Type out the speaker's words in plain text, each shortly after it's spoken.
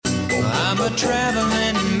I'm a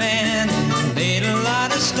traveling man, made a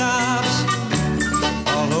lot of stops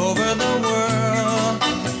all over the world,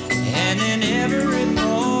 and in every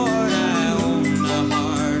port I own the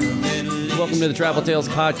heart of Italy. Welcome to the Travel Tales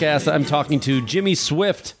Podcast. I'm talking to Jimmy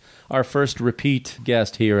Swift, our first repeat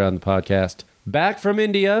guest here on the podcast. Back from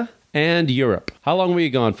India and Europe. How long were you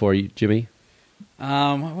gone for, Jimmy?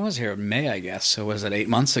 I was here in May, I guess. So was it 8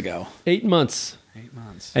 months ago? 8 months. 8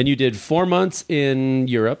 months. And you did 4 months in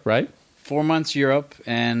Europe, right? 4 months Europe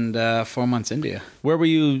and 4 months India. Where were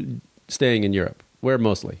you staying in Europe? Where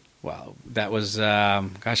mostly? Wow, that was, I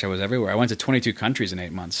was everywhere. I went to 22 countries in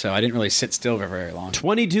 8 months, so I didn't really sit still for very long.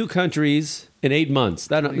 22 countries in 8 months.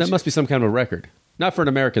 That must be some kind of a record. Not for an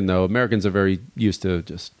American, though. Americans are very used to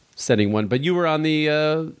just setting one. But you were on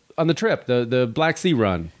the trip, the Black Sea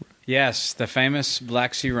run. Yes, the famous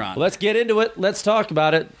Black Sea run. Let's get into it. Let's talk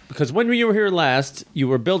about it. Because when you were here last, you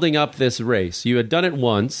were building up this race. You had done it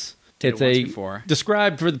once. Before.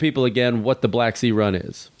 Describe for the people again what the Black Sea Run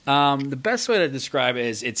is. The best way to describe it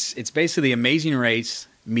is it's basically the Amazing Race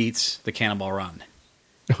meets the Cannonball Run.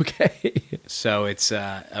 Okay. So it's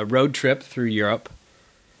a road trip through Europe.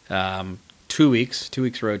 2 weeks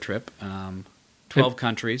road trip. 12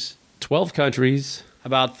 countries. 12 countries.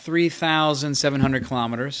 About 3,700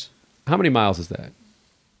 kilometers. How many miles is that?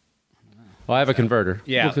 Well, I have a converter.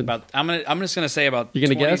 Yeah, I'm just gonna say about. You're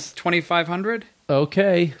gonna guess 2,500.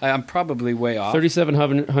 Okay. I'm probably way off.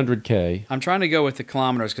 3,700 K. I'm trying to go with the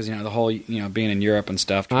kilometers because the whole being in Europe and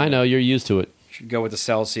stuff. I know you're used to it. Should go with the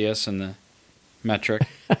Celsius and the metric.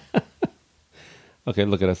 Okay,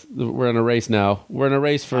 look at us. We're in a race now. We're in a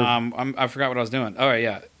race for. I forgot what I was doing. Oh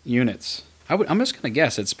yeah, units. I'm just gonna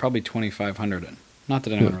guess it's probably 2,500. Not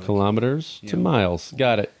that anyone really kilometers to miles.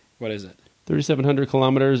 Got it. What is it? 3,700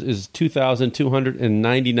 kilometers is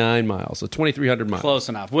 2,299 miles, so 2,300 miles. Close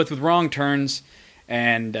enough. With wrong turns,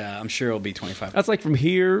 and I'm sure it'll be 2,500. That's like from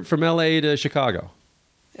here, from L.A. to Chicago.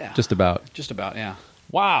 Yeah. Just about, yeah.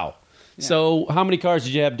 Wow. Yeah. So how many cars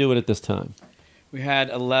did you have doing it this time? We had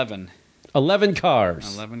 11. 11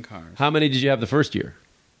 cars? 11 cars. How many did you have the first year?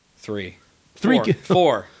 3.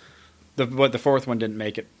 Four. The fourth one didn't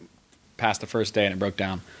make it past the first day, and it broke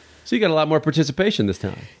down. So you got a lot more participation this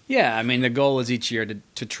time. Yeah, I mean, the goal is each year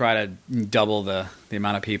to try to double the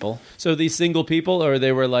amount of people. So these single people, or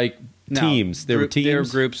they were like teams? They were teams? They were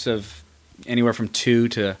groups of anywhere from 2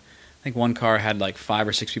 to, I think one car had like 5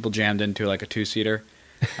 or 6 people jammed into like a 2-seater.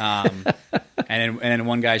 And then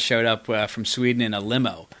one guy showed up from Sweden in a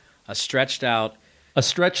limo, a stretch limo.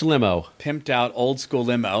 Pimped out old school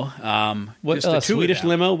limo. What, a Swedish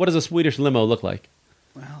limo? What does a Swedish limo look like?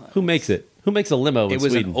 Well, who makes it? Who makes a limo in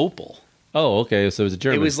Sweden? It was an Opel. Oh, okay. So it was a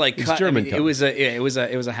German. It was like cut, German. it was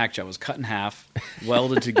a hack job. It was cut in half,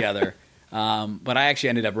 welded together. But I actually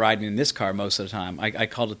ended up riding in this car most of the time. I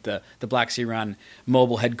called it the Black Sea Run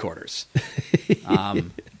Mobile Headquarters.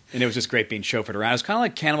 And it was just great being chauffeured around. It was kind of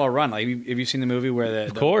like Cannonball Run. Like, have you seen the movie where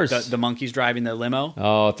the monkey's driving the limo?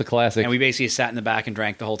 Oh, it's a classic. And we basically sat in the back and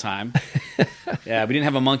drank the whole time. Yeah, we didn't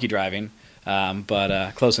have a monkey driving,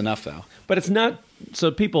 but close enough though. But it's not.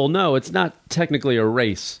 So people know it's not technically a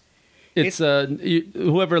race. It's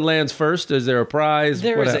whoever lands first. Is there a prize?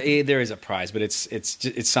 There is a prize, but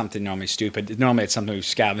it's something normally stupid. Normally, it's something we've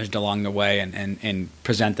scavenged along the way and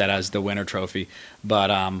present that as the winner trophy.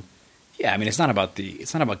 But yeah, I mean, it's not about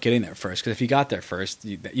getting there first, because if you got there first,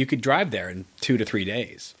 you could drive there in 2 to 3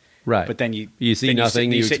 days. Right. But then you see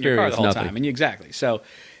nothing. You sit in your car the whole nothing. time, and exactly. So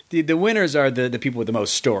the winners are the people with the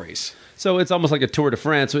most stories. So it's almost like a Tour de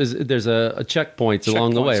France. There's a checkpoints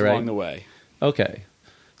along the way, right? Along the way. Okay.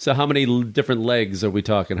 So how many different legs are we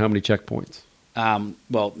talking? How many checkpoints?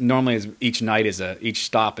 Well, normally each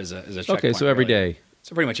stop is a checkpoint. Okay, so every day.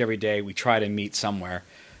 So pretty much every day we try to meet somewhere.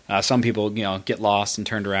 Some people, get lost and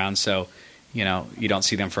turned around, so you don't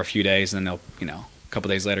see them for a few days, and then they'll, a couple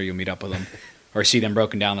days later you'll meet up with them, or see them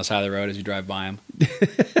broken down on the side of the road as you drive by them.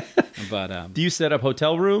 But do you set up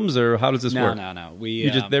hotel rooms, or how does this work? No.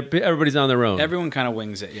 Everybody's on their own. Everyone kind of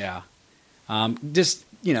wings it, yeah. Just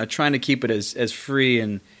trying to keep it as free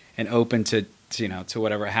and open to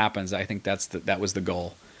whatever happens. I think that was the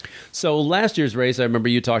goal. So last year's race, I remember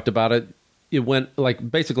you talked about it. It went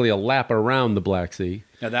like basically a lap around the Black Sea.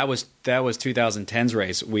 Now that was 2010's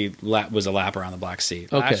race. Was a lap around the Black Sea.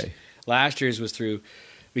 Okay. Last year's was through.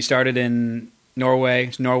 We started in Norway,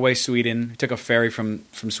 Sweden. We took a ferry from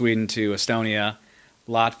Sweden to Estonia,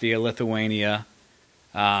 Latvia, Lithuania,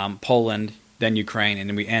 Poland, then Ukraine, and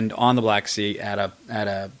then we end on the Black Sea at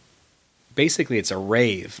a basically it's a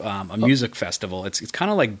rave, a music festival. It's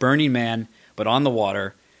kind of like Burning Man, but on the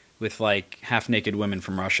water, with like half-naked women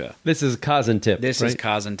from Russia. This is Kazantip, This right? is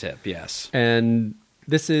Kazantip, yes. And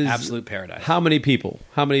This is Absolute paradise. How many people?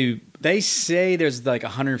 How many? They say there's like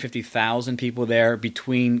 150,000 people there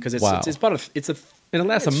between, because it's, Wow. it's about a And it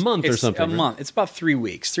lasts a month or it's something. A right? month. It's about 3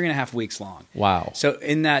 weeks, 3.5 weeks long. Wow. So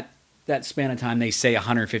in that span of time, they say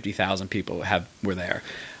 150,000 people were there.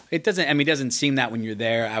 It doesn't. I mean, it doesn't seem that when you're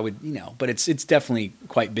there. I would, but it's definitely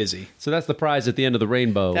quite busy. So that's the prize at the end of the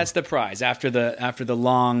rainbow. That's the prize after the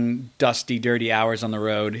long, dusty, dirty hours on the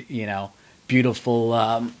road.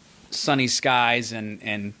 Beautiful, sunny skies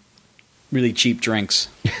and really cheap drinks.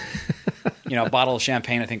 A bottle of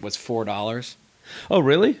champagne I think was $4. Oh,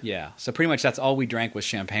 really? Yeah. So pretty much that's all we drank was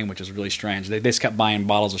champagne, which was really strange. They just kept buying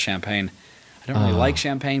bottles of champagne. I don't really like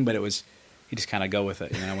champagne, but it was. You just kind of go with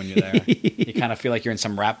it, when you're there. You kind of feel like you're in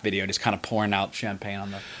some rap video, just kind of pouring out champagne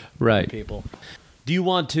on the Right. people. Do you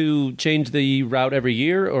want to change the route every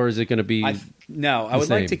year, or is it going to be? No, I the would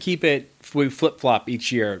like to same? keep it. We flip flop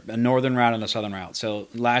each year, a northern route and a southern route. So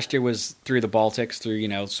last year was through the Baltics,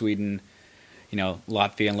 through Sweden,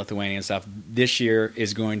 Latvia and Lithuania and stuff. This year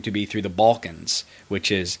is going to be through the Balkans,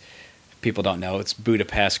 which is, people don't know, it's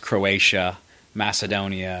Budapest, Croatia,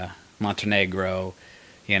 Macedonia, Montenegro,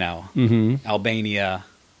 Albania,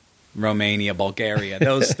 Romania, Bulgaria,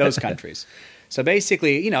 those countries. So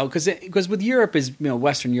basically, because with Europe is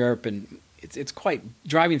Western Europe, and it's quite,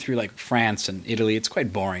 driving through like France and Italy, it's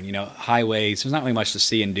quite boring. Highways, there's not really much to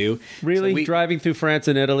see and do. Really, So driving through France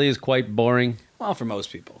and Italy is quite boring. well, for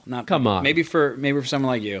most people, not Come on. maybe for someone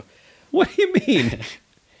like you. What do you mean?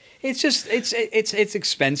 It's just it's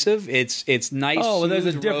expensive. It's nice. Oh, well, there's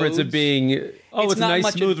a smooth difference of roads. being. Oh, It's it's not nice,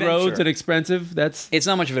 much smooth adventure. roads and expensive. It's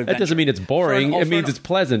not much of an That adventure. doesn't mean it's boring. It means it's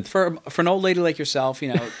pleasant. For an old lady like yourself,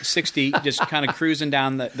 60, just kind of cruising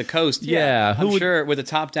down the coast. Yeah, who I'm would- sure with the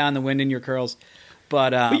top down, the wind in your curls.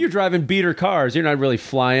 But But you're driving beater cars. You're not really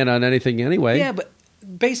flying on anything anyway. yeah, but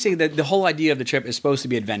basically the whole idea of the trip is supposed to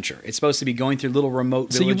be adventure. It's supposed to be going through little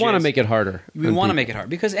remote So villages. you want to make it harder. We on want to people. make it hard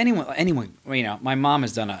because anyone. My mom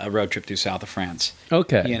has done a road trip through south of France.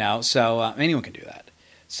 Okay. So anyone can do that.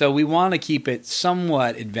 So we want to keep it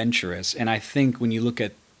somewhat adventurous, and I think when you look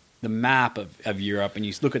at the map of Europe and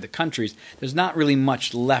you look at the countries, there's not really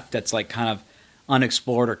much left that's like kind of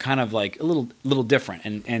unexplored or kind of like a little different,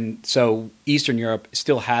 and so Eastern Europe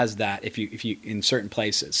still has that if you in certain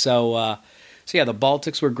places. So yeah, the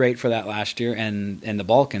Baltics were great for that last year, and the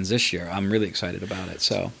Balkans this year. I'm really excited about it.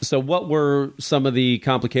 So what were some of the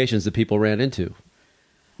complications that people ran into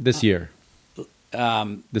this year?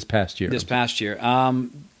 This past year. This past year,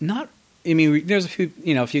 not. I mean, there's a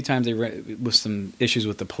few times they with some issues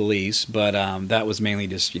with the police, but that was mainly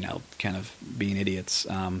just kind of being idiots,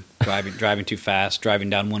 driving too fast, driving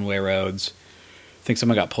down one-way roads. I think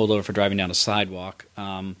someone got pulled over for driving down a sidewalk.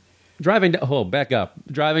 Back up.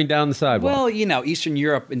 Driving down the sidewalk. Well, Eastern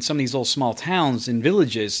Europe in some of these little small towns and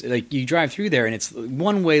villages, like you drive through there and it's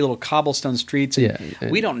one-way little cobblestone streets. And yeah.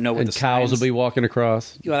 we don't know what and the cows signs- will be walking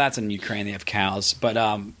across. Well, that's in Ukraine. They have cows,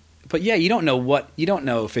 but yeah, you don't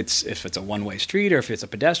know if it's a one-way street or if it's a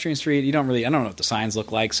pedestrian street. I don't know what the signs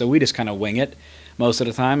look like, so we just kind of wing it most of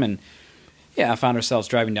the time. And yeah, I found ourselves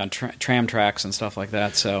driving down tram tracks and stuff like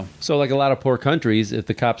that. So like a lot of poor countries, if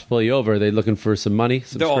the cops pull you over, are they looking for some money,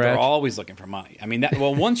 some they're scratch? always looking for money. I mean,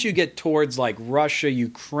 once you get towards like Russia,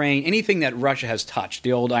 Ukraine, anything that Russia has touched,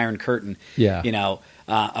 the old Iron Curtain. Yeah.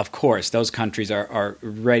 Of course, those countries are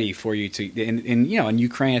ready for you to. In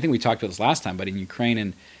Ukraine, I think we talked about this last time, but in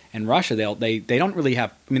Ukraine and Russia, they don't really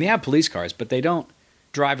have. I mean, they have police cars, but they don't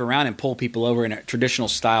drive around and pull people over in a traditional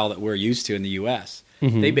style that we're used to in the U.S.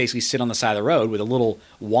 Mm-hmm. They basically sit on the side of the road with a little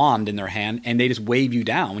wand in their hand, and they just wave you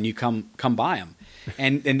down when you come by them,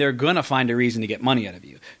 and they're gonna find a reason to get money out of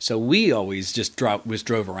you. So we always just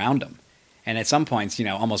drove around them, and at some points,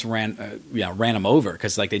 almost ran them over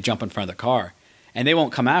because like they jump in front of the car, and they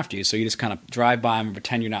won't come after you. So you just kind of drive by them and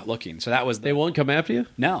pretend you're not looking. So that was They won't come after you?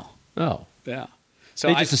 no, Oh. yeah. So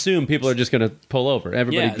They just assume people are just going to pull over.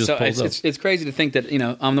 Everybody just so pulls over. it's crazy to think that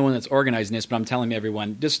I'm the one that's organizing this, but I'm telling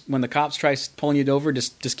everyone just when the cops try pulling you over,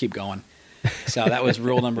 just keep going. So that was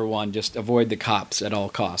rule number one: just avoid the cops at all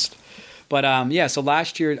cost. But so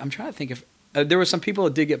last year I'm trying to think if there were some people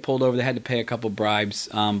that did get pulled over. They had to pay a couple bribes,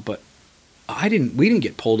 but we didn't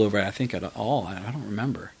get pulled over. I think at all. I don't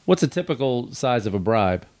remember. What's a typical size of a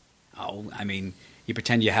bribe? Oh, I mean, you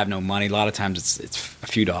pretend you have no money. A lot of times it's a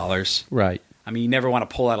few dollars. Right. I mean, you never want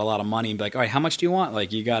to pull out a lot of money and be like, all right, how much do you want?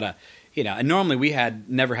 Like, you got to, and normally we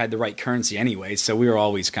never had the right currency anyway, so we were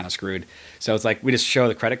always kind of screwed. So it's like, we just show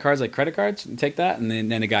the credit cards, like credit cards, and take that, and then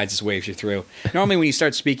the guy just waves you through. Normally when you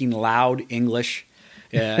start speaking loud English,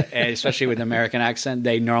 especially with an American accent,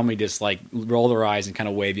 they normally just like roll their eyes and kind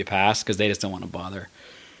of wave you past because they just don't want to bother.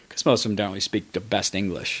 Because most of them don't really speak the best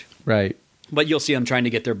English. Right. But you'll see them trying to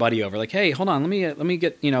get their buddy over, like, hey, hold on, let me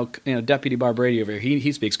get Deputy Bob Brady over here.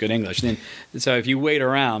 He speaks good English. And then, so if you wait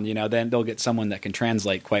around, then they'll get someone that can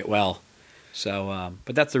translate quite well. So,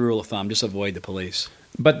 but that's the rule of thumb: just avoid the police.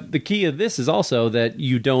 But the key of this is also that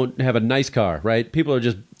you don't have a nice car, right? People are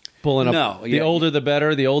just pulling up. No, the older the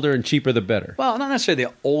better. The older and cheaper the better. Well, not necessarily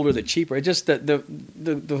the older the cheaper. It's just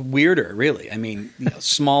the weirder, really. I mean,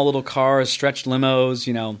 small little cars, stretched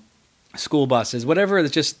limos, school buses, whatever.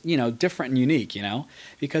 It's just different and unique.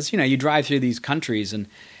 Because you drive through these countries and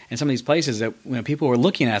some of these places that people were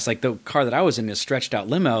looking at us, like the car that I was in, this stretched out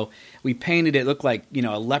limo. We painted it looked like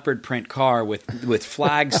a leopard print car with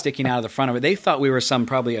flags sticking out of the front of it. They thought we were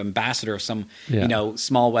probably ambassador of some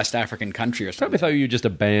small West African country or something. Probably thought you were just a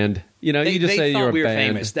band. You just say you're a we were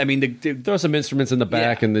band. famous. I mean, throw some instruments in the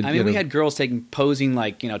back and we had girls posing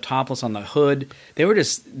like topless on the hood. They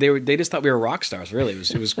just thought we were rock stars. Really,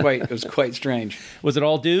 it was quite strange. Was it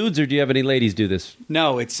all dudes, or do you have any ladies do this?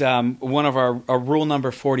 No, it's one of our rule number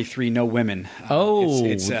 43: no women.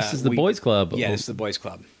 This is the boys' club. Yeah, this is the boys'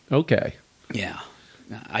 club. Okay. Yeah,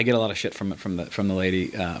 I get a lot of shit from the lady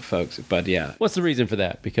folks, but yeah. What's the reason for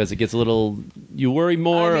that? Because it gets a little, you worry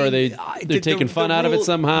more, or they're taking fun out of it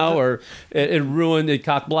somehow, or it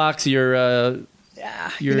cock blocks your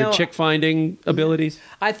chick finding abilities.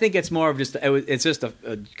 I think it's more of just it's just a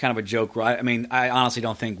kind of a joke, right? I mean, I honestly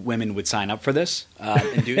don't think women would sign up for this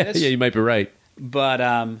and do this. Yeah, you might be right, but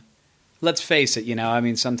let's face it. I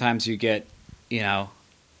mean, sometimes you get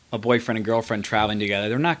a boyfriend and girlfriend traveling together.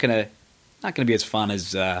 They're not gonna be as fun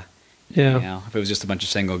as if it was just a bunch of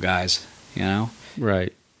single guys.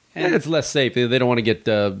 Right. And it's less safe. They don't want to get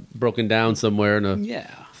broken down somewhere in a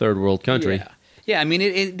third world country. Yeah. I mean,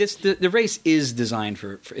 the race is designed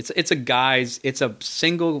for it's a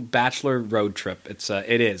single bachelor road trip.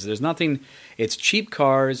 It is. There's nothing. It's cheap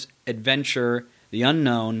cars, adventure, the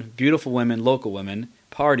unknown, beautiful women, local women,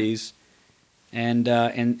 parties, and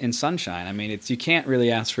sunshine. I mean, you can't really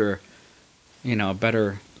ask for a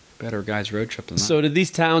better guy's road trip than that. So did these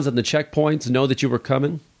towns and the checkpoints know that you were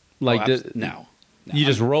coming? No. You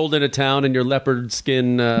just rolled into town in your leopard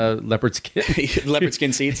skin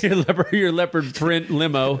seats, your leopard print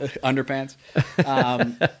limo, underpants.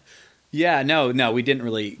 No, we didn't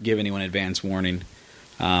really give anyone advance warning.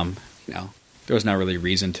 There was no really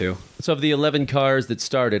reason to. So of the 11 cars that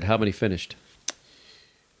started, how many finished?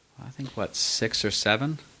 I think 6 or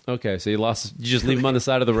 7. Okay, so you just leave them on the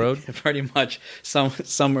side of the road? Pretty much.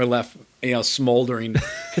 Some were left, smoldering,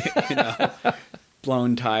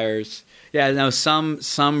 blown tires. Yeah, no,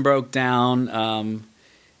 some broke down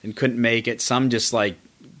and couldn't make it. Some just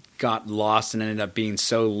got lost and ended up being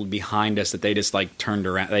so behind us that they just turned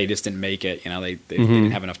around. They just didn't make it. They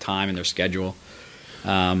didn't have enough time in their schedule.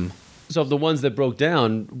 So of the ones that broke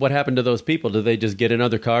down, what happened to those people? Did they just get in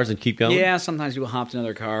other cars and keep going? Yeah, sometimes people hopped in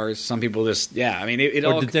other cars. Some people just, I mean,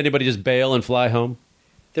 did anybody just bail and fly home?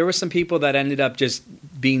 There were some people that ended up just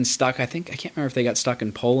being stuck. I can't remember if they got stuck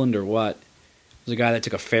in Poland or what. There's a guy that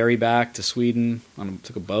took a ferry back to Sweden,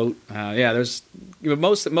 took a boat. Most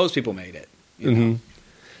people made it. Mm-hmm.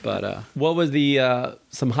 But what was the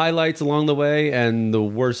some highlights along the way and the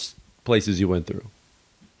worst places you went through?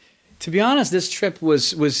 To be honest, this trip was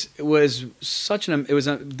such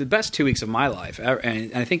the best 2 weeks of my life,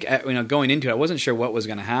 and I think going into it, I wasn't sure what was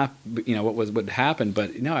going to happen, what would happen,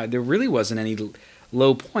 but there really wasn't any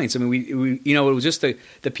low points. I mean, we it was just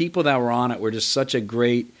the people that were on it were just such a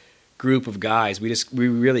great group of guys. We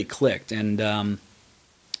really clicked, and I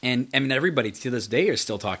mean, everybody to this day is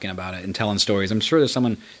still talking about it and telling stories. I'm sure there's some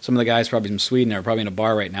of the guys probably from Sweden are probably in a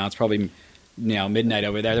bar right now. It's probably midnight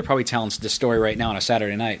over there. They're probably telling the story right now on a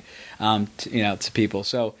Saturday night, to people.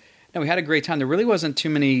 So, we had a great time. There really wasn't too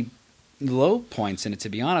many low points in it, to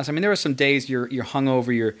be honest. I mean, there were some days you're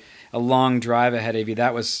hungover, you're a long drive ahead of you.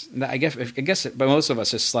 I guess, but most of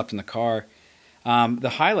us just slept in the car.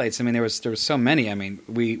 The highlights, I mean, there was so many. I mean,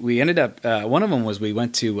 we ended up. One of them was we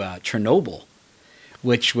went to Chernobyl,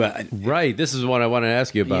 which right. This is what I want to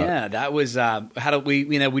ask you about. Yeah, that was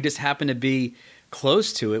we just happened to be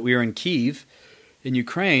close to it. We were in Kyiv, in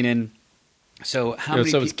Ukraine, and so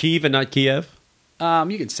so it's Kyiv and not Kiev?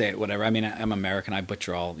 You can say it whatever. I mean, I'm American. I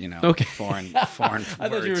butcher all foreign I words.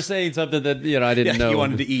 thought you were saying something that I didn't know. You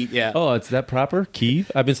wanted to eat, yeah. Oh, it's that proper?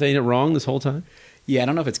 Kyiv? I've been saying it wrong this whole time. Yeah, I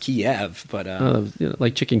don't know if it's Kiev, but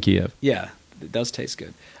like chicken Kiev. Yeah, it does taste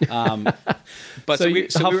good. But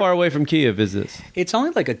how far away from Kyiv is this? It's only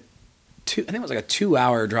I think it was a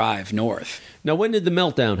 2-hour drive north. Now, when did the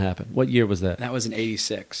meltdown happen? What year was that? That was in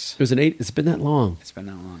 '86. It was It's been that long. It's been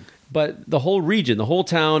that long. But the whole region, the whole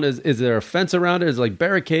town, is there a fence around it? Is it like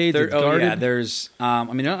barricades? It's guarded? Yeah, there's. I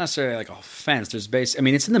mean, not necessarily like a fence. There's I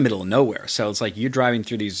mean, it's in the middle of nowhere, so it's like you're driving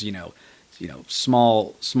through these,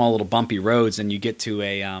 small little bumpy roads, and you get to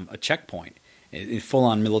a checkpoint, a full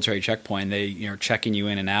on military checkpoint. They checking you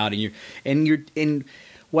in and out, and you're in.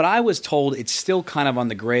 What I was told, it's still kind of on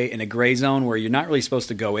the gray zone where you're not really supposed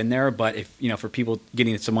to go in there. But if for people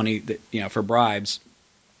getting some money that for bribes,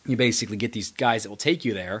 you basically get these guys that will take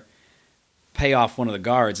you there, pay off one of the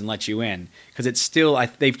guards, and let you in, because it's still.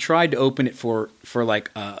 They've tried to open it for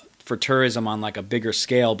tourism on like a bigger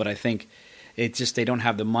scale, but I think it's just they don't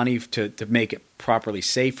have the money to make it properly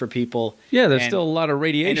safe for people. Yeah, there's still a lot of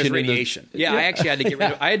radiation. And there's radiation. Yeah, I actually had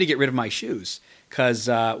to get rid of my shoes. Because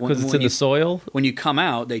it's in the soil. When you come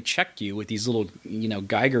out, they check you with these little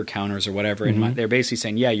Geiger counters or whatever, and they're basically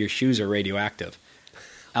saying, "Yeah, your shoes are radioactive."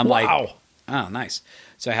 I'm like, "Oh, nice."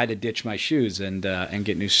 So I had to ditch my shoes and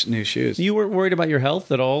get new shoes. You weren't worried about your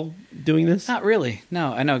health at all doing this? Not really.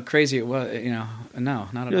 No, I know crazy it was. No,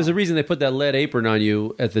 not at all. There's a reason they put that lead apron on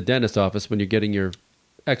you at the dentist office when you're getting your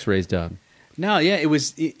X-rays done. No, yeah, it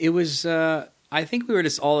was. I think we were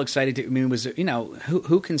just all excited. It was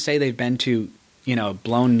who can say they've been to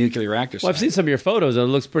blown nuclear reactor sites. Well, I've seen some of your photos, and it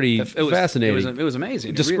looks pretty fascinating. It was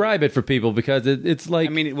amazing. Describe it for people, because it's like...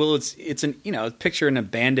 I mean, well, it's picture an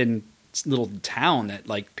abandoned little town that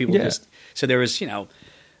like people just... So there was,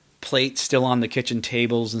 plates still on the kitchen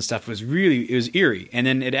tables and stuff. It was eerie. And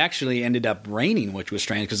then it actually ended up raining, which was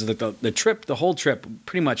strange, because the whole trip,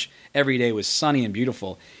 pretty much every day was sunny and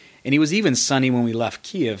beautiful. And it was even sunny when we left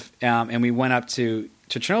Kiev, and we went up to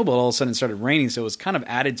Chernobyl. All of a sudden it started raining, so it was kind of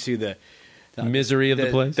added to the misery of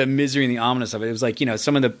the place, the misery and the ominous of it. It was like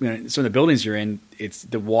some of the buildings you're in, it's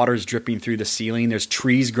the water's dripping through the ceiling. There's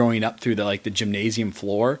trees growing up through the gymnasium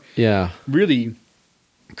floor. Yeah, really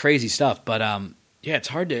crazy stuff. But it's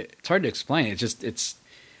hard to explain. It's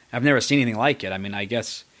I've never seen anything like it. I mean, I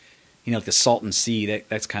guess like the Salton Sea,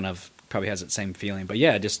 that's kind of probably has that same feeling. But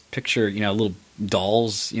yeah, just picture little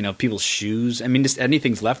dolls, people's shoes. I mean, just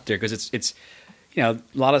anything's left there, because it's. A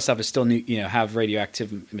lot of stuff is still have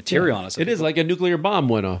radioactive material on it. So it is like a nuclear bomb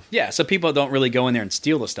went off. Yeah, so people don't really go in there and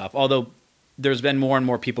steal the stuff. Although there's been more and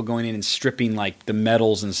more people going in and stripping like the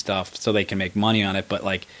metals and stuff so they can make money on it. But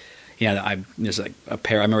there's like a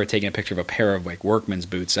pair. I remember taking a picture of a pair of like workman's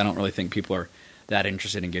boots. I don't really think people are that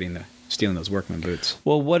interested in stealing those workman boots.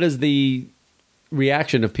 Well, what is the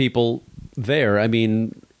reaction of people there? I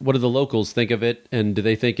mean, what do the locals think of it? And do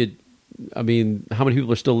they think it? I mean, how many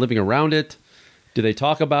people are still living around it? Do they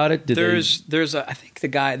talk about it? I think there was a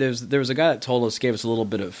guy that gave us a little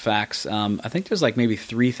bit of facts. I think there's like maybe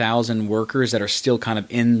 3,000 workers that are still kind of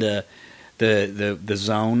in the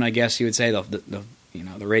zone, I guess you would say, the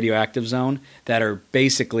radioactive zone, that are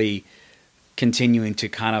basically continuing to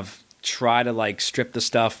kind of try to like strip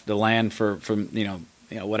the land from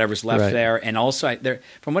whatever's left there. And also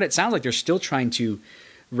from what it sounds like, they're still trying to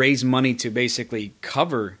raise money to basically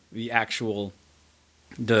cover the actual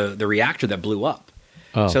the reactor that blew up.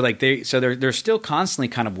 Oh. So like they're still constantly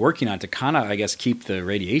kind of working on it to kind of, I guess, keep the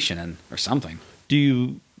radiation in or something.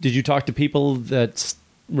 Did you talk to people that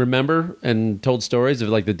remember and told stories of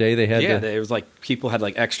like the day they had? Yeah, it was like people had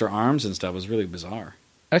like extra arms and stuff. It was really bizarre.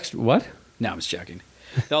 Extra what? No, I'm just checking.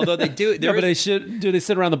 Although they do, no, but they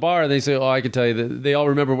sit around the bar and they say, "Oh, I can tell you that they all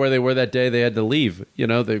remember where they were that day. They had to leave." They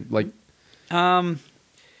like.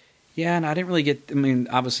 Yeah, and I didn't really get. I mean,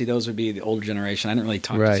 obviously, those would be the older generation. I didn't really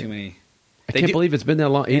talk to too many. I can't believe it's been that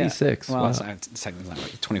long. 86. Yeah. Well, wow. it's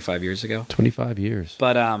like 25 years ago. 25 years.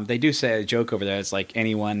 But they do say a joke over there. It's like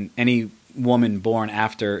any woman born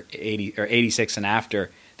after 80 or 86 and after.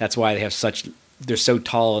 That's why they have such. They're so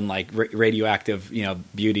tall and like radioactive,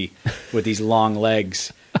 beauty with these long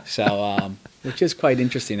legs. So, which is quite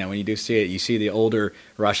interesting. That when you do see it, you see the older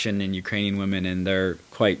Russian and Ukrainian women, and they're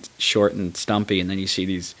quite short and stumpy, and then you see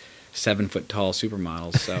these 7-foot tall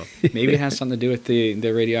supermodels. So maybe it has something to do with the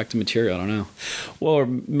radioactive material. I don't know. Well,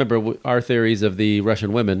 remember our theories of the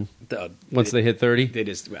Russian women. Once they hit 30, they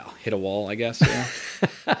just hit a wall, I guess. Yeah.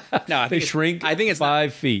 No, they shrink. I think it's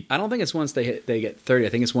 5 feet. I don't think it's once they get 30. I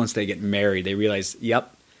think it's once they get married. They realize,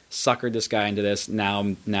 yep, suckered this guy into this.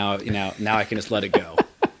 Now I can just let it go.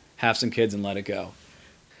 Have some kids and let it go.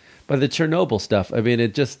 But the Chernobyl stuff, I mean,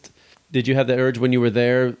 it just... Did you have the urge when you were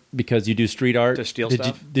there, because you do street art, to steal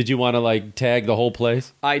stuff? Did you want to like tag the whole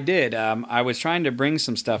place? I did. I was trying to bring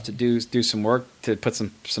some stuff to do some work to put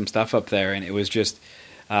some stuff up there, and it was just...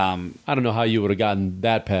 I don't know how you would have gotten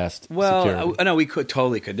that past security. Well, no, we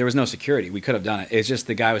totally could. There was no security. We could have done it. It's just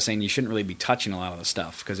the guy was saying you shouldn't really be touching a lot of the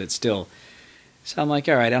stuff because it's still... So I'm like,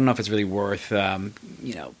 all right, I don't know if it's really worth,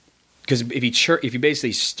 because if you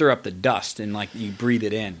basically stir up the dust and like you breathe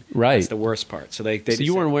it in, right, that's the worst part. So so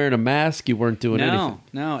you weren't wearing a mask, you weren't doing anything.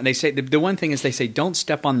 No. And they say the one thing is they say don't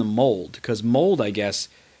step on the mold because mold, I guess,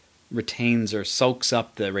 retains or soaks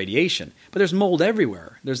up the radiation. But there's mold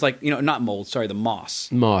everywhere. There's like, not mold, sorry, the moss.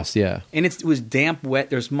 Moss, yeah. And it was damp, wet.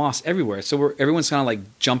 There's moss everywhere. So everyone's kind of like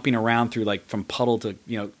jumping around through like from puddle to,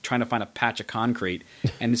 trying to find a patch of concrete.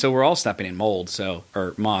 And so we're all stepping in mold,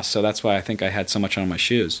 or moss. So that's why I think I had so much on my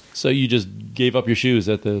shoes. So you just gave up your shoes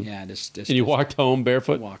at the... Yeah, and you walked home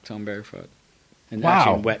barefoot? Walked home barefoot. And wow.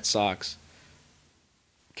 Actually in wet socks.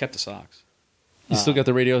 Kept the socks. You still got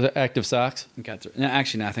the radioactive socks?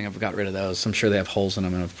 Actually, no, I think I've got rid of those. I'm sure they have holes in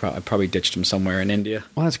them, and I've probably ditched them somewhere in India.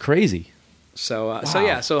 Well, that's crazy. So,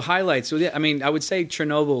 wow. So highlights. So, yeah, I mean, I would say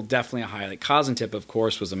Chernobyl definitely a highlight. Kazantip, of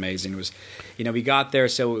course, was amazing. It was, we got there,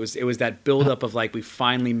 so it was that buildup of like we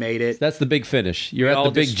finally made it. That's the big finish. You're at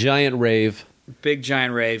the big giant rave. Big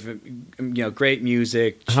giant rave. Great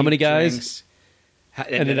music. How many guys? Drinks.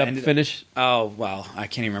 Ended up finish? Oh, well, I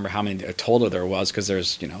can't even remember how many total there was because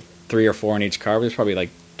there's, 3 or 4 in each car. There's probably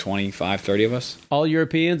like 25, 30 of us. All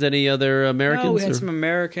Europeans? Any other Americans? No, we had some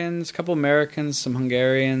Americans, a couple Americans, some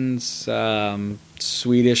Hungarians,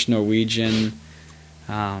 Swedish, Norwegian,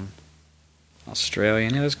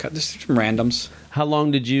 Australian. There's just some randoms. How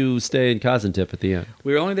long did you stay in Kazantip at the end?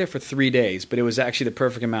 We were only there for 3 days, but it was actually the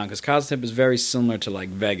perfect amount because Kazantip is very similar to like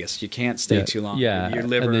Vegas. You can't stay too long. Yeah, your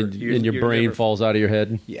liver and your brain liver, falls out of your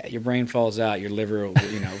head. Yeah, your brain falls out. Your liver,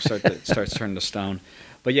 starts turning to stone.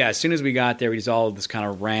 But yeah, as soon as we got there, we just kind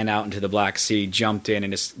of ran out into the Black Sea, jumped in,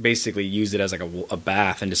 and just basically used it as like a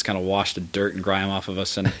bath, and just kind of washed the dirt and grime off of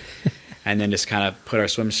us, and and then just kind of put our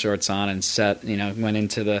swim shorts on and went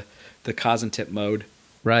into the Kazantip mode.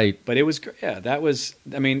 Right. But it was, that was,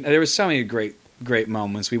 I mean, there was so many great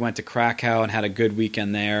moments. We went to Krakow and had a good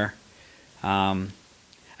weekend there. I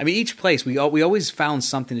mean, each place, we always found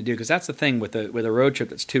something to do, because that's the thing with a road trip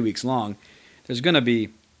that's 2 weeks long. There's going to be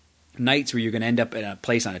nights where you're going to end up in a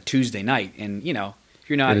place on a Tuesday night, and, if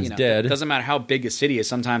you're not, dead. It doesn't matter how big a city is,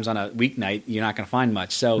 sometimes on a weeknight, you're not going to find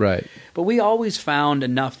much. So, right. But we always found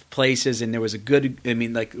enough places, and there was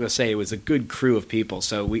let's say it was a good crew of people,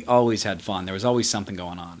 so we always had fun. There was always something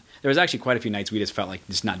going on. There was actually quite a few nights we just felt like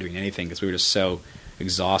just not doing anything because we were just so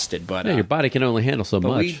exhausted. But your body can only handle so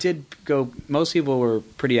much. We did go. Most people were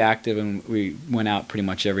pretty active, and we went out pretty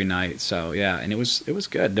much every night. So yeah, and it was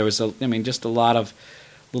good. There was just a lot of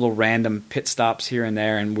little random pit stops here and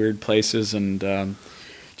there in weird places, and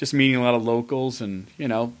just meeting a lot of locals, and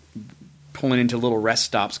pulling into little rest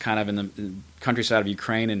stops kind of in the countryside of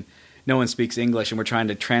Ukraine, and no one speaks English, and we're trying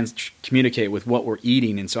to communicate with what we're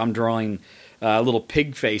eating, and so I'm drawing little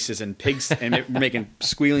pig faces and pigs, and we're making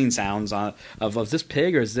squealing sounds of this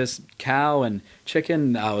pig or is this cow and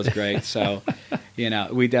chicken. That was great. So,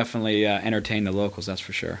 we definitely entertained the locals, that's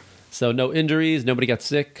for sure. So no injuries, nobody got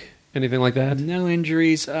sick, anything like that? No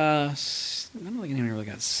injuries. I don't think anyone really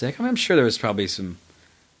got sick. I mean, I'm sure there was probably some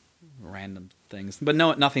random things, but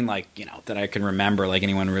nothing like that I can remember, like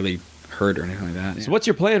anyone really hurt or anything like that. Yeah. So what's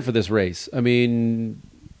your plan for this race? I mean,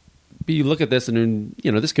 you look at this and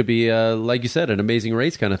this could be like you said, an amazing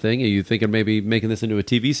race kind of thing. Are you thinking maybe making this into a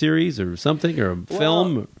TV series or something, or a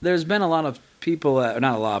film? There's been a lot of people,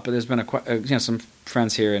 not a lot, but there's been some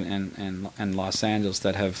friends here in Los Angeles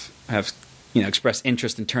that have expressed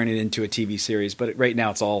interest in turning it into a TV series. But right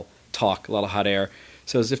now it's all talk, a lot of hot air.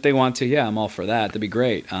 So as if they want to, yeah, I'm all for that. That'd be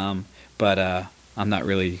great. But I'm not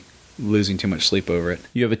really losing too much sleep over it.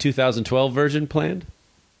 You have a 2012 version planned?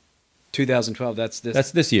 2012. That's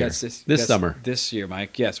this year. This summer. This year,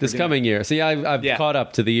 Mike. Yes. This coming year. See, I've caught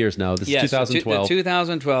up to the years now. This is 2012. So the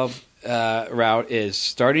 2012 route is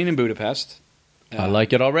starting in Budapest. I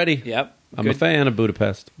like it already. Yep. I'm a fan of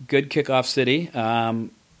Budapest. Good kickoff city.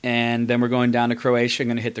 And then we're going down to Croatia. I'm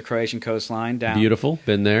going to hit the Croatian coastline. Beautiful.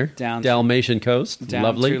 Been there. Down Dalmatian coast. Down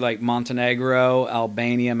Lovely. to like Montenegro,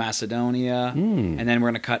 Albania, Macedonia. And then we're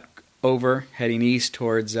going to cut over, heading east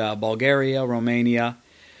towards Bulgaria, Romania.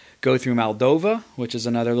 Go through Moldova, which is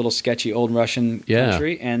another little sketchy old Russian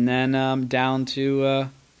country. And then down to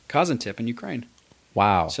Kazantip in Ukraine.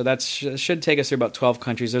 Wow. So that should take us through about 12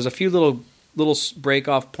 countries. There's a few little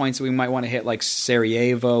break-off points that we might want to hit, like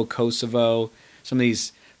Sarajevo, Kosovo, some of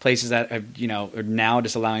these places that are now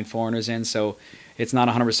just allowing foreigners in. So it's not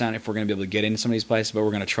 100% if we're going to be able to get into some of these places, but we're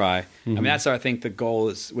going to try. Mm-hmm. I mean, that's I think the goal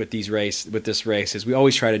is with this race is we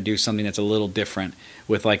always try to do something that's a little different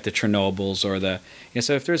with like the Chernobyls or the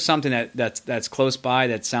so if there's something that's close by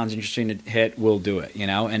that sounds interesting to hit, we'll do it.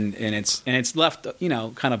 And it's left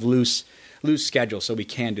kind of loose schedule, so we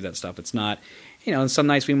can do that stuff. It's not some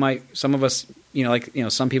nights some of us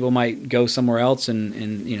some people might go somewhere else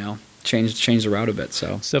and change the route a bit.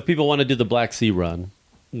 So So if people want to do the Black Sea Run,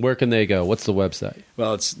 where can they go? What's the website?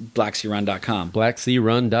 well, it's blacksearun.com.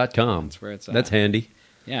 BlackSeaRun.com. That's where it's at. That's handy.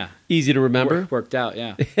 Yeah, Easy to remember. worked out.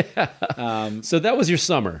 Yeah, So that was your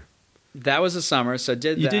summer. that was the summer. So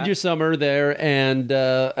did You that. did your summer there, and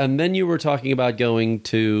then you were talking about going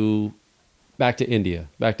back to India,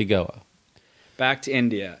 back to Goa. back to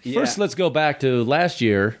India. First, let's go back to last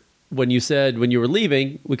year when you said when you were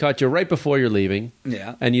leaving. We caught you right before you're leaving,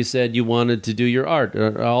 yeah. and you said you wanted to do your art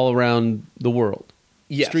all around the world.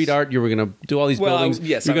 Yes. Street art. You were going to do all these Well, buildings.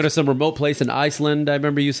 yes, You're I going to was- some remote place in Iceland. I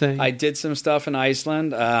remember you saying. I did some stuff in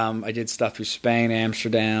Iceland. I did stuff through Spain,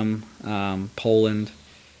 Amsterdam, Poland.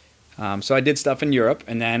 So I did stuff in Europe,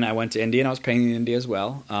 and then I went to India, and I was painting in India as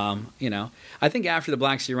well. I think after the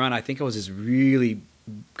Black Sea Run, I think I was just really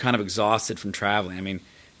kind of exhausted from traveling. I mean,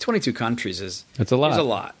 22 countries is That's a lot. It's a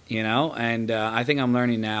lot, and I think I'm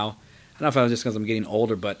learning now. I don't know if I was just because I'm getting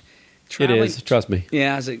older, but it traveling, is. Trust me.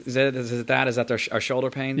 Yeah, is that our shoulder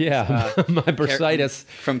pain? Yeah, my bursitis.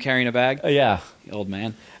 from carrying a bag. Yeah. Old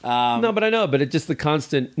man. No, but I know. But it's just the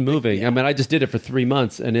constant moving. Yeah. I mean, I just did it for 3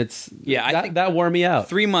 months, and it's I think that wore me out.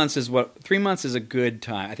 3 months is 3 months is a good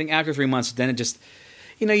time. I think after 3 months, then it just,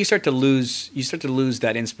 you start to lose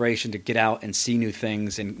that inspiration to get out and see new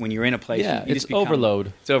things. And when you're in a place, Yeah, you it's just become-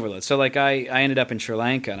 overload. It's overload. So like I ended up in Sri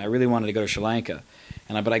Lanka, and I really wanted to go to Sri Lanka,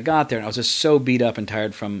 but I got there and I was just so beat up and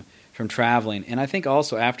tired from traveling. And I think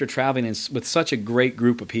also after traveling with such a great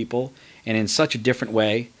group of people and in such a different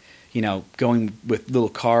way, going with little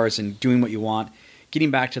cars and doing what you want, getting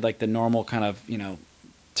back to like the normal kind of,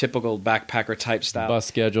 typical backpacker type style. Bus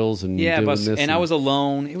schedules and Yeah, doing this. and I was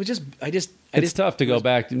alone. It was It's tough to go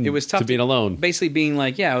back it was tough to being alone. Basically being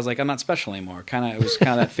like, I was like, I'm not special anymore. It was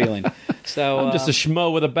kind of that feeling. So I'm just a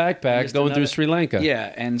schmo with a backpack just going through another- Sri Lanka.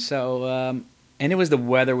 Yeah, and so and it was the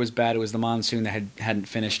weather was bad. It was the monsoon that hadn't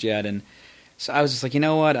finished yet, and so I was just like, you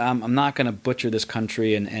know what? I'm not going to butcher this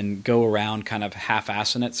country and go around kind of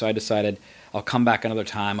half-assing it. So I decided I'll come back another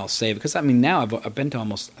time. I'll save it because now I've been to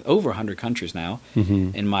almost over 100 countries now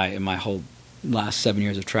in my whole last 7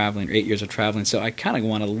 years of traveling, or 8 years of traveling. So I kind of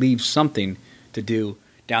want to leave something to do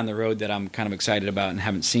down the road that I'm kind of excited about and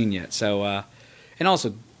haven't seen yet. So and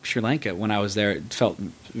also Sri Lanka, when I was there, it felt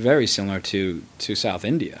very similar to South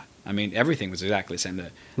India. I mean, everything was exactly the same.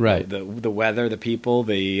 Right. The weather, the people,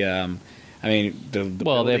 the They have a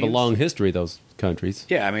buildings. long history, those countries.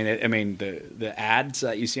 Yeah, I mean the ads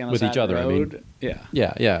that you see on the With side each of other, the I mean. road.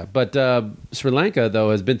 Yeah. Yeah. But Sri Lanka,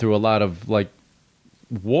 though, has been through a lot of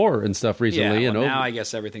war and stuff recently. Yeah, and now I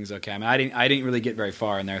guess everything's okay. I mean, I didn't really get very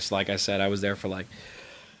far in there. So, like I said, I was there for like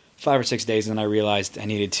 5 or 6 days, and then I realized I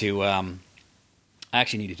needed to. I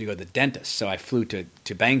actually needed to go to the dentist, so I flew to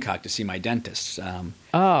Bangkok to see my dentist.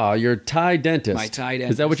 your Thai dentist. My Thai Is that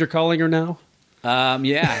dentist. what you're calling her now?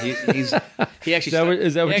 Yeah, he actually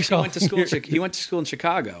Is that what you actually call went to school. it? He went to school in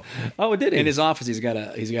Chicago. Oh, did he? In his office, he's got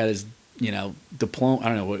his diploma. I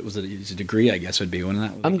don't know what was it. His degree, I guess, would be one of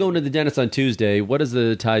that. I'm going to the dentist on Tuesday. What does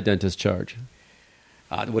the Thai dentist charge?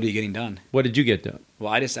 What are you getting done? What did you get done?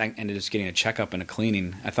 Well, I ended up getting a checkup and a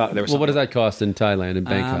cleaning. I thought there was. Well, what does something- that cost in Thailand and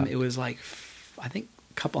Bangkok? It was like, I think,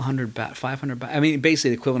 a couple $100, $500. I mean, basically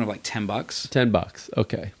the equivalent of like $10. $10.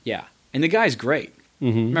 Okay. Yeah, and the guy's great.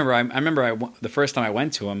 Mm-hmm. Remember, the first time I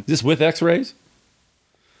went to him. Is this with X-rays?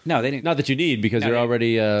 No, they didn't. Not that you need because No, you're they-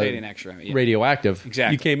 already they didn't X-ray me, yeah. radioactive.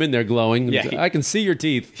 Exactly. You came in there glowing. Yeah, I can see your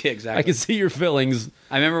teeth. Yeah, exactly. I can see your fillings.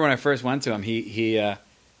 I remember when I first went to him. He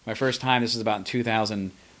my first time. This was about in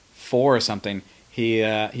 2004 or something.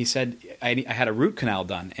 He said I had a root canal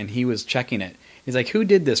done, and he was checking it. He's like, "Who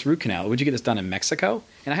did this root canal? Would you get this done in Mexico?"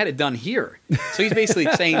 And I had it done here. So he's basically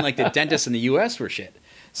saying like the dentists in the U.S. were shit.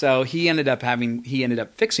 So he ended up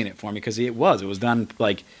fixing it for me because it was done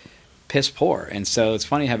like piss poor. And so it's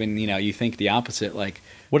funny having you think the opposite. Like,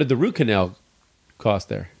 What did the root canal cost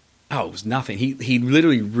there? oh, it was nothing. He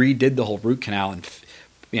literally redid the whole root canal and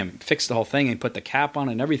fixed the whole thing and put the cap on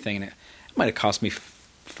and everything. And it might have cost me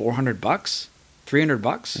 $400,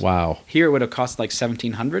 $300. Wow. Here it would have cost like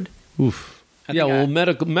 $1,700. Oof. I Yeah,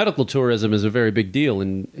 think well, medical tourism is a very big deal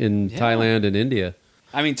in Yeah. Thailand and India.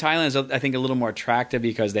 I mean, Thailand is, I think, a little more attractive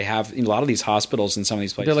because they have a lot of these hospitals in some of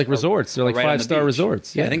these places. They're like are- resorts. They're are like right on the 5-star beach.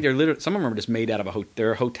 resorts. Yeah, Yeah. I think they're literally, some of them are just made out of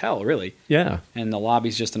they're a hotel, really. Yeah. And the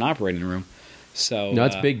lobby's just an operating room. So No,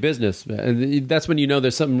 it's big business. And that's when you know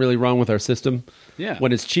there's something really wrong with our system. Yeah.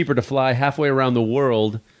 When it's cheaper to fly halfway around the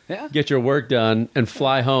world, Yeah. get your work done, and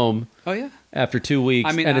fly home Oh yeah. after 2 weeks,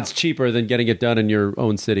 I mean, and it's cheaper than getting it done in your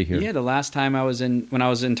own city here. Yeah, the last time when I was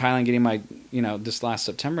in Thailand getting my, this last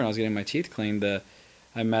September, and I was getting my teeth cleaned.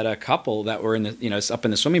 I met a couple that were in the up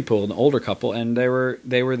in the swimming pool, an older couple, and they were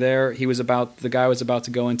there. The guy was about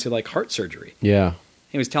to go into like heart surgery. Yeah.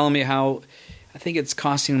 He was telling me how I think it's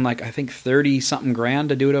costing him like 30 something grand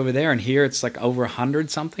to do it over there, and here it's like over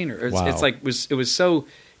 100 something. Or it's, Wow. it's like it was so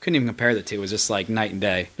couldn't even compare the two. It was just like night and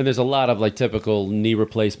day. And there's a lot of like typical knee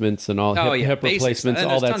replacements and all hip basics. replacements, And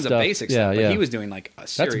all there's that tons stuff. of basic yeah, stuff, but yeah. he was doing like a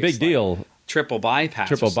serious, That's a big deal. like, triple bypass.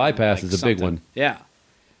 Triple or something, bypass like is a big something. one. Yeah.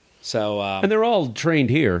 So And they're all trained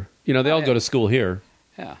here. They all yeah. go to school here.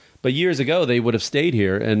 yeah. But years ago, they would have stayed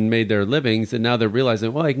here and made their livings, and now they're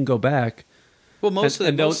realizing, well, I can go back. Well, most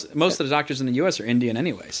And of the doctors in the U.S. are Indian,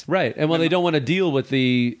 anyways. Right. And they don't want to deal with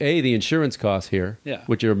the insurance costs here, Yeah.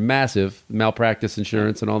 which are massive, malpractice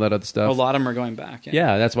insurance and all that other stuff. A lot of them are going back.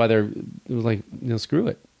 Yeah, that's why it was like, screw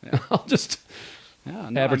it. Yeah. I'll just Yeah,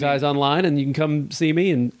 no, advertise online and you can come see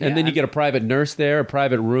me. And Yeah, then you get a private nurse there, a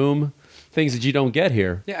private room, things that you don't get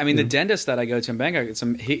here. Yeah, I mean, the dentist that I go to in Bangkok,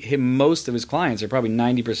 most of his clients are probably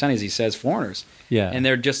 90%, as he says, foreigners. Yeah. And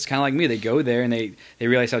they're just kind of like me. They go there and they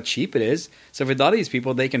realize how cheap it is. So for a lot of these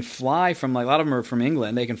people, they can fly from, like, a lot of them are from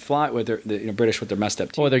England. They can fly with their British with their messed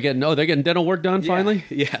up teeth. Oh, they're getting dental work done finally?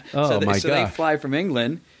 Yeah. Oh, so my so God. they fly from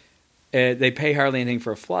England. They pay hardly anything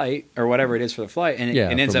for a flight or whatever it is for the flight, and Yeah,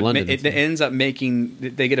 it ends from up London and it stuff. ends up making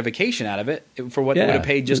they get a vacation out of it for what they Yeah. would have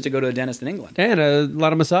paid just to go to a dentist in England. And a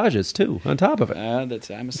lot of massages, too, on top of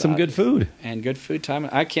it. Some good food. and good food time.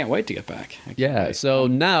 I can't wait to get back. I can't Yeah. wait. So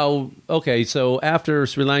now, okay, so after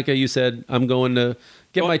Sri Lanka, you said, I'm going to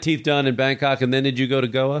get my teeth done in Bangkok, and then did you go to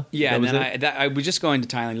Goa? Yeah, That and was then it? I was just going to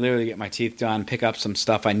Thailand, literally get my teeth done, pick up some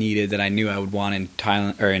stuff I needed that I knew I would want in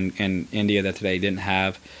Thailand or in India that they didn't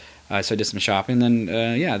have. So I did some shopping. Then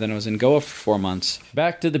then I was in Goa for 4 months.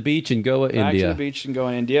 Back to the beach in Goa, Back India. to the beach and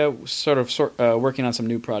Goa, India. Sort of working on some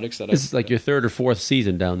new projects that This is like your third or fourth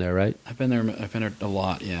season down there, right? I've been there. I've been there a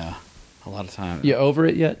lot. Yeah, a lot of time. You over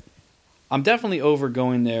it yet? I'm definitely over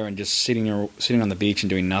going there and just sitting on the beach and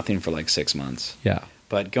doing nothing for like 6 months. Yeah.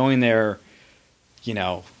 But going there,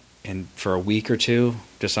 and for a week or two,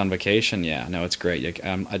 just on vacation, yeah, no, it's great.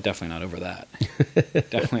 I'm definitely not over that.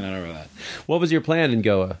 Definitely not over that. What was your plan in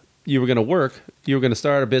Goa? You were going to work. You were going to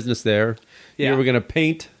start a business there. Yeah. You were going to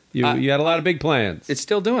paint. You had a lot of big plans. It's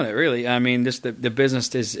still doing it, really. I mean, just the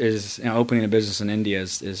business is opening a business in India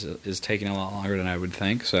is taking a lot longer than I would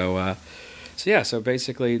think. So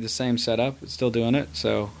basically the same setup. It's still doing it.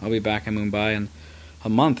 So I'll be back in Mumbai in a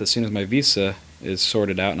month as soon as my visa is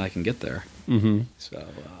sorted out and I can get there. Mm-hmm. So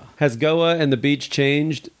Has Goa and the beach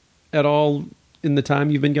changed at all in the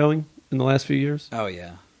time you've been going in the last few years? oh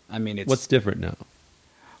yeah, I mean it's What's different now?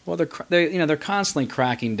 well they're constantly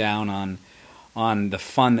cracking down on the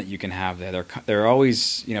fun that you can have there. They're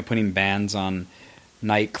always putting bans on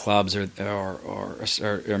nightclubs or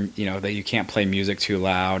that you can't play music too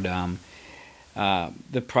loud.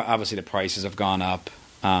 Obviously the prices have gone up.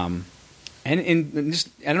 And just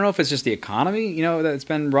I don't know if it's just the economy, that's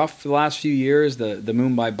been rough for the last few years. The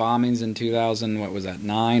Mumbai bombings in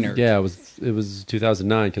 2009 or Yeah, it was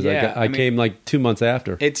 2009 because Yeah, I came like 2 months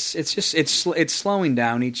after. it's slowing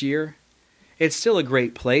down each year. It's still a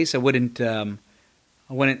great place. I wouldn't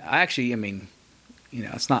actually. I mean,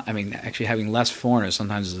 it's not. I mean, actually having less foreigners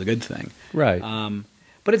sometimes is a good thing. Right.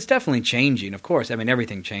 But it's definitely changing. Of course, I mean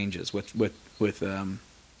everything changes with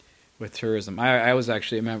tourism. I was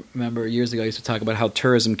actually remember years ago I used to talk about how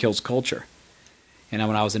tourism kills culture. When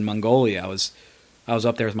I was in Mongolia, I was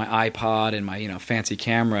up there with my iPod and my fancy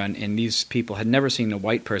camera, and these people had never seen a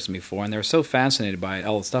white person before, and they were so fascinated by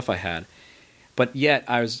all the stuff I had. But yet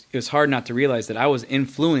it was hard not to realize that I was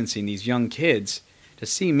influencing these young kids to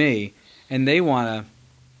see me, and they want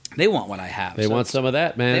what I have. They want some of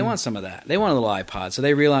that, man. They want some of that. They want a little iPod. So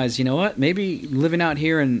they realize, what? Maybe living out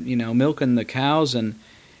here and milking the cows and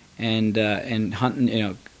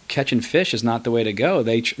hunting, catching fish is not the way to go.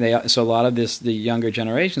 So a lot of the younger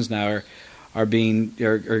generations now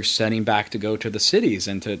are setting back to go to the cities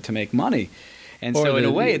and to make money. And so in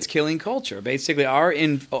a way, it's killing culture. Basically,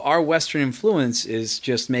 our Western influence is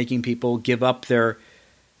just making people give up a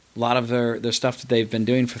lot of their stuff that they've been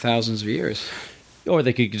doing for thousands of years. Or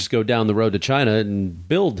they could just go down the road to China and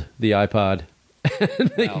build the iPod. And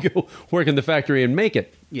they could go work in the factory and make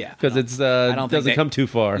it. Yeah, because it doesn't come too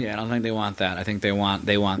far. Yeah, I don't think they want that. I think they want.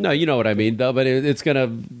 No, you know what I mean, though. But it's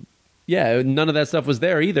gonna. Yeah, none of that stuff was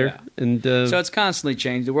there either. Yeah. And so it's constantly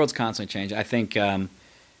changed. The world's constantly changing. I think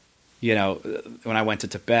when I went to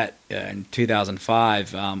Tibet in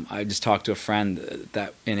 2005, I just talked to a friend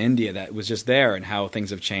that in India that was just there, and how things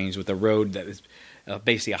have changed with the road that is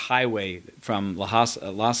basically a highway from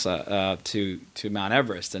Lhasa to Mount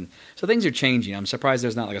Everest, and so things are changing. I'm surprised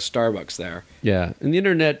there's not like a Starbucks there. Yeah, and the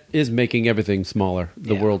internet is making everything smaller,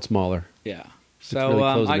 the world smaller. Yeah. It's really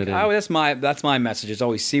closing it in. That's my message. Is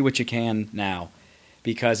always see what you can now,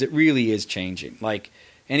 because it really is changing. Like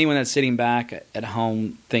anyone that's sitting back at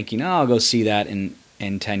home thinking, "Oh, I'll go see that in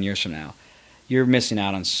 10 years from now," you're missing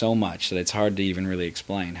out on so much that it's hard to even really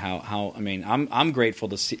explain. How I mean, I'm grateful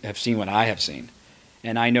to have seen what I have seen,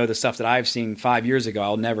 and I know the stuff that I've seen 5 years ago,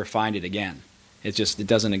 I'll never find it again. It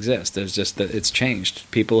doesn't exist. There's just that it's changed.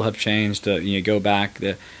 People have changed. You go back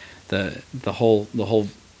the whole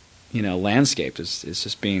landscape is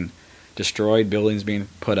just being destroyed. Buildings being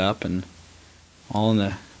put up, and all in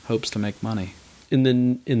the hopes to make money. In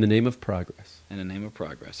the name of progress. In the name of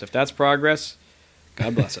progress. If that's progress,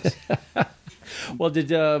 God bless us. Well,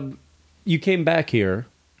 did you came back here?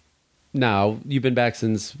 Now you've been back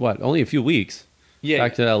since what? Only a few weeks. Yeah.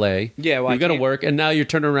 Back to L.A. Yeah. Well, you're going to work, and now you're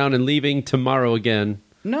turning around and leaving tomorrow again.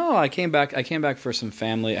 No, I came back for some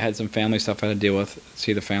family. I had some family stuff I had to deal with.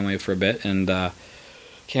 See the family for a bit, and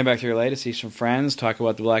came back here late to see some friends, talk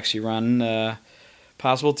about the Black Sea Run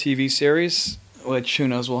possible TV series, which who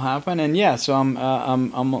knows will happen. And yeah, so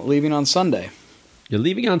I'm leaving on Sunday. You're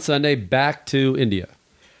leaving on Sunday back to India,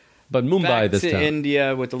 but Mumbai back this to time.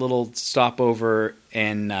 India with a little stopover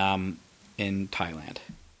in Thailand.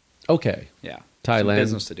 Okay. Yeah. Thailand. Some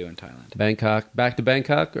business to do in Thailand. Bangkok. Back to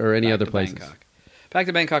Bangkok or any Back other to places? Bangkok. Back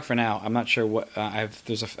to Bangkok for now. I'm not sure what I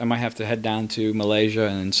might have to head down to Malaysia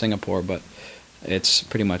and Singapore, but it's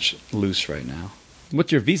pretty much loose right now.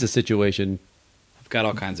 What's your visa situation? I've got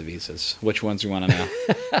all kinds of visas. Which ones do you want to know?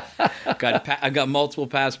 I've got multiple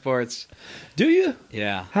passports. Do you?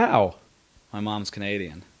 Yeah. How? My mom's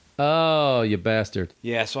Canadian. Oh, you bastard.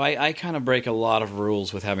 Yeah, so I kind of break a lot of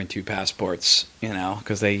rules with having two passports,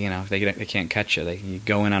 because they can't catch you. You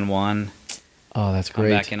go in on one, Oh, that's come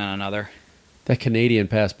great. back in on another. That Canadian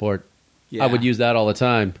passport. Yeah. I would use that all the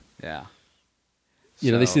time. Yeah.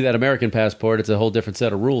 They see that American passport. It's a whole different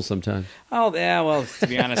set of rules sometimes. Oh yeah, well, to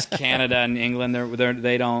be honest, Canada and England,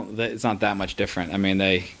 they don't. It's not that much different. I mean,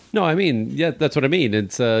 they. No, I mean, yeah, that's what I mean.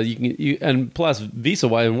 It's and plus visa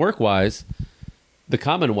wise and work wise, the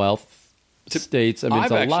Commonwealth states. I mean,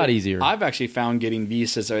 it's a lot easier. I've actually found getting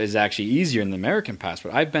visas is actually easier than the American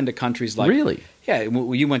passport. I've been to countries like really. Yeah,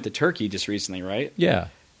 you went to Turkey just recently, right? Yeah.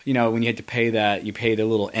 When you had to pay that, you pay the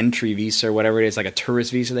little entry visa or whatever it is, like a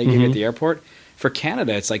tourist visa they give you at the airport. For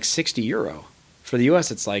Canada, it's like €60. For the U.S.,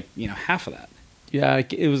 it's like half of that. Yeah,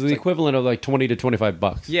 it was the equivalent of like $20 to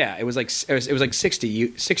 $25. Yeah, it was like 60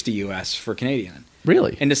 US for Canadian.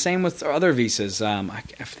 Really? And the same with other visas. I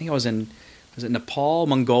think I was in Nepal,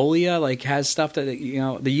 Mongolia. Like has stuff that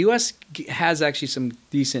the U.S. has actually some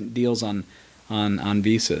decent deals on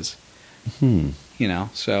visas.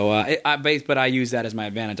 So but I use that as my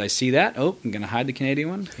advantage. I see that. Oh, I'm going to hide the Canadian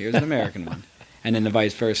one. Here's an American one, and then the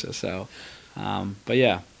vice versa. So, but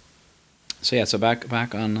yeah. So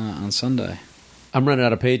back on Sunday. I'm running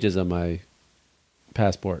out of pages on my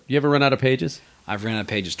passport. You ever run out of pages? I've run out of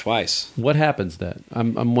pages twice. What happens then?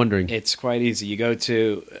 I'm wondering. It's quite easy. You go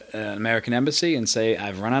to an American embassy and say,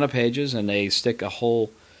 "I've run out of pages," and they stick a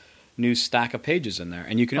whole new stack of pages in there,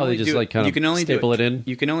 and you can only they just staple it in.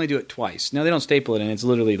 You can only do it twice. No, they don't staple it in. It's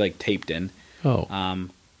literally like taped in. Oh.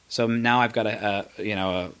 So now I've got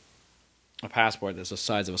a passport that's the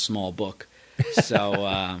size of a small book.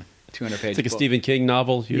 So 200 pages. It's like a Stephen King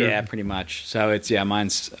novel. Yeah, pretty much. So it's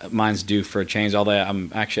mine's due for a change. Although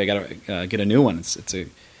I got to get a new one. It's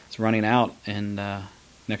running out and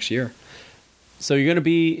next year. So you're going to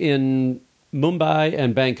be in Mumbai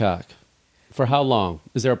and Bangkok. For how long?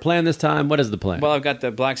 Is there a plan this time? What is the plan? Well, I've got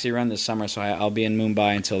the Black Sea Run this summer, so I'll be in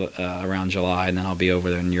Mumbai until around July, and then I'll be over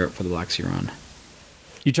there in Europe for the Black Sea Run.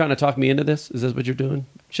 You trying to talk me into this? Is this what you're doing?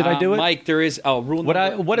 Should I do it? Mike, there is rule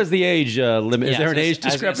number... What is the age limit? Is there an age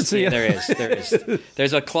discrepancy? There is.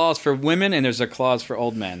 There's a clause for women, and there's a clause for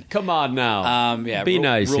old men. Come on now. Be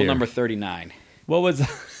nice Rule here. number 39. What was...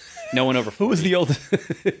 No one over 40. Who was the oldest?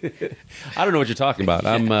 I don't know what you're talking about.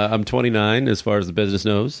 I'm 29 as far as the business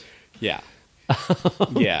knows. Yeah.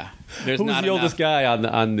 Yeah. There's Who was not the oldest guy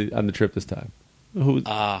on the trip this time?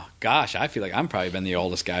 Gosh, I feel like I'm probably been the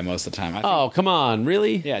oldest guy most of the time. Come on,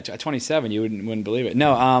 really? Yeah, at 27, you wouldn't believe it.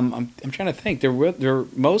 No, I'm trying to think.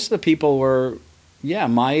 Most of the people were,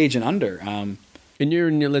 my age and under. And you're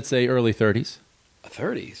in your, let's say, early 30s.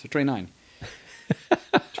 30, so 29.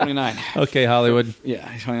 29. Okay, Hollywood. Yeah,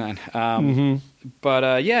 he's 29.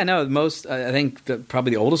 But yeah, no, most I think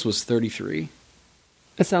probably the oldest was 33.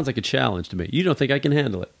 That sounds like a challenge to me. You don't think I can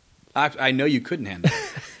handle it? I know you couldn't handle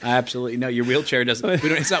it. I absolutely no. Your wheelchair doesn't.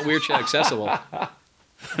 It's not wheelchair accessible.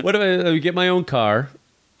 What if I get my own car?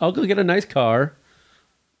 I'll go get a nice car,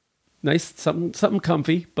 nice something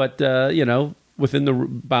comfy, but within the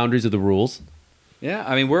boundaries of the rules. Yeah,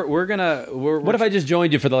 I mean we're What if I just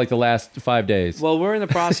joined you for the last 5 days? Well, we're in the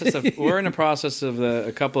process of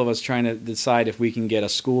a couple of us trying to decide if we can get a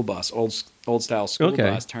school bus, old style school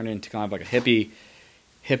bus, turn it into kind of like a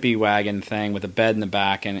hippie wagon thing with a bed in the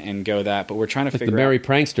back and go that. But we're trying to figure out the Merry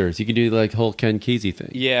Pranksters. You can do the whole Ken Kesey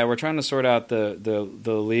thing. Yeah, we're trying to sort out the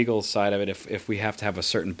legal side of it. If we have to have a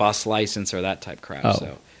certain bus license or that type crap.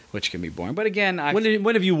 So. Which can be boring, but again,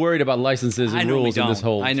 when have you worried about licenses and rules in this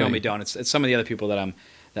whole? I normally thing? don't. It's some of the other people that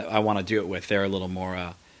I want to do it with. They're a little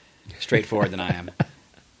more straightforward than I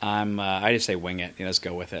am. I just say wing it. Let's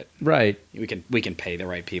go with it. Right. We can pay the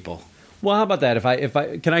right people. Well, how about that? If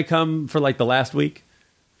I can I come for the last week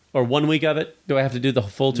or 1 week of it? Do I have to do the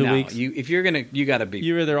full 2 weeks? If you're gonna, you got to be.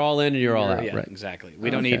 You're either all in or you're all out. Yeah, right. Exactly. We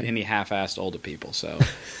don't need any half-assed older people. So,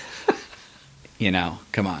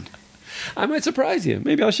 come on. I might surprise you.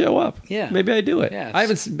 Maybe I'll show up. Yeah. Maybe I do it. Yeah, I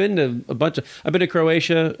haven't been to a bunch of... I've been to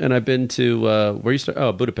Croatia, and I've been to... where you start?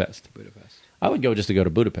 Oh, Budapest. I would go just to go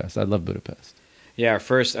to Budapest. I love Budapest. Yeah,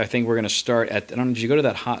 first, I think we're going to start at... I don't know, did you go to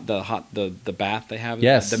that the bath they have?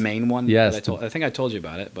 Yes. The main one? Yes. I think I told you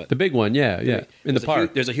about it. But the big one, yeah. In the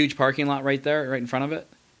park. There's a huge parking lot right there, right in front of it.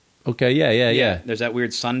 Okay, yeah. There's that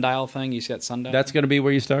weird sundial thing. You see that sundial? That's going to be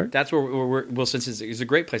where you start? That's where well, since it's a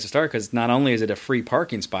great place to start because not only is it a free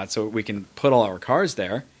parking spot, so we can put all our cars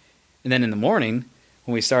there, and then in the morning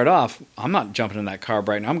when we start off, I'm not jumping in that car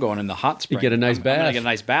right now. I'm going in the hot spring. You get a nice bath. I'm going to get a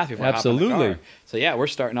nice bath before Absolutely. I hop in the car. So yeah, we're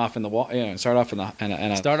starting off in the water. Start off in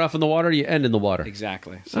the start off in the water. You end in the water.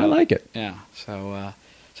 Exactly. So, I like it. Yeah. So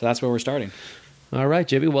that's where we're starting. All right,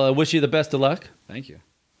 Jimmy. Well, I wish you the best of luck. Thank you.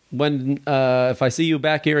 When if I see you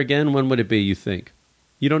back here again, when would it be? You think?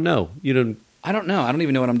 You don't know. I don't know. I don't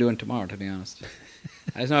even know what I'm doing tomorrow. To be honest,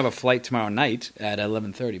 I just know I have a flight tomorrow night at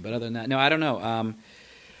 11:30. But other than that, no, I don't know.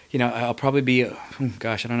 I'll probably be. I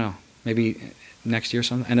don't know. Maybe next year,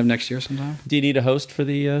 end of next year sometime. Do you need a host for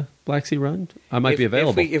the Black Sea Run? I might be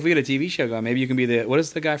available. If we get a TV show going, maybe you can be what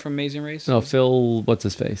is the guy from Amazing Race? No, Phil. What's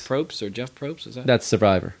his face? Probst or Jeff Probst? Is that? That's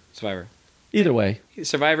Survivor. Either way,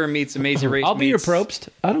 Survivor meets Amazing Race. I'll be your Probst.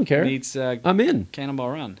 I don't care. I'm in. Cannonball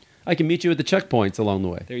Run. I can meet you at the checkpoints along the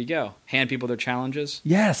way. There you go. Hand people their challenges.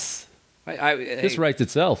 Yes. This writes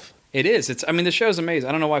itself. It is. The show's amazing.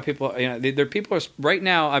 I don't know why people. People are right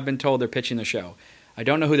now. I've been told they're pitching the show. I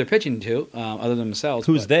don't know who they're pitching to, other than themselves.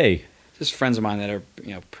 Who's they? Just friends of mine that are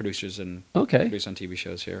producers and produce on TV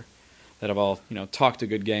shows here. That have all talked a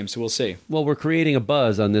good game, so we'll see. Well, we're creating a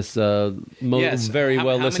buzz on this very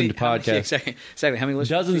well listened podcast. Exactly. How many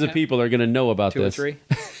listeners? Dozens of people are going to know about this. 2 or 3.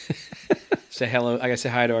 Say hello. I gotta say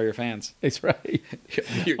hi to all your fans. That's right.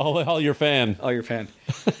 all your fan. All your fan.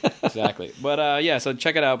 Exactly. But so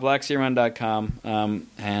check it out, blacksearun.com.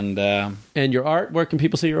 And your art. Where can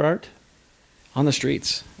people see your art? On the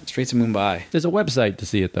streets of Mumbai. There's a website to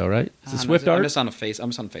see it though, right? Is it Swift Art? I'm just on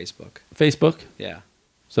Facebook. Facebook. Yeah.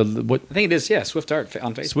 So what? I think it is. Yeah, Swift Art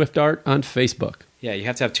on Facebook. Swift Art on Facebook. Yeah, you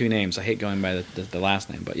have to have 2 names. I hate going by the last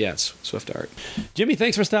name, but yeah, it's Swift Art. Jimmy,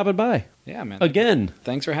 thanks for stopping by. Yeah, man. Again.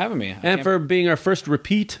 Thanks for having me. And for being our first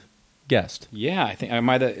repeat guest. Yeah, I think am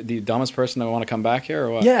I the dumbest person that want to come back here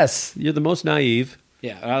or what? Yes, you're the most naive.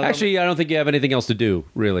 Yeah. Actually, I don't think you have anything else to do.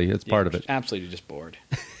 Really, it's part of it. Absolutely, just bored.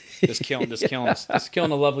 just killing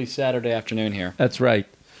a lovely Saturday afternoon here. That's right.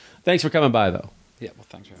 Thanks for coming by, though. Yeah, well,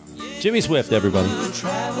 thanks for having me. Jimmy Swift, everybody.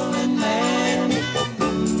 Traveling man.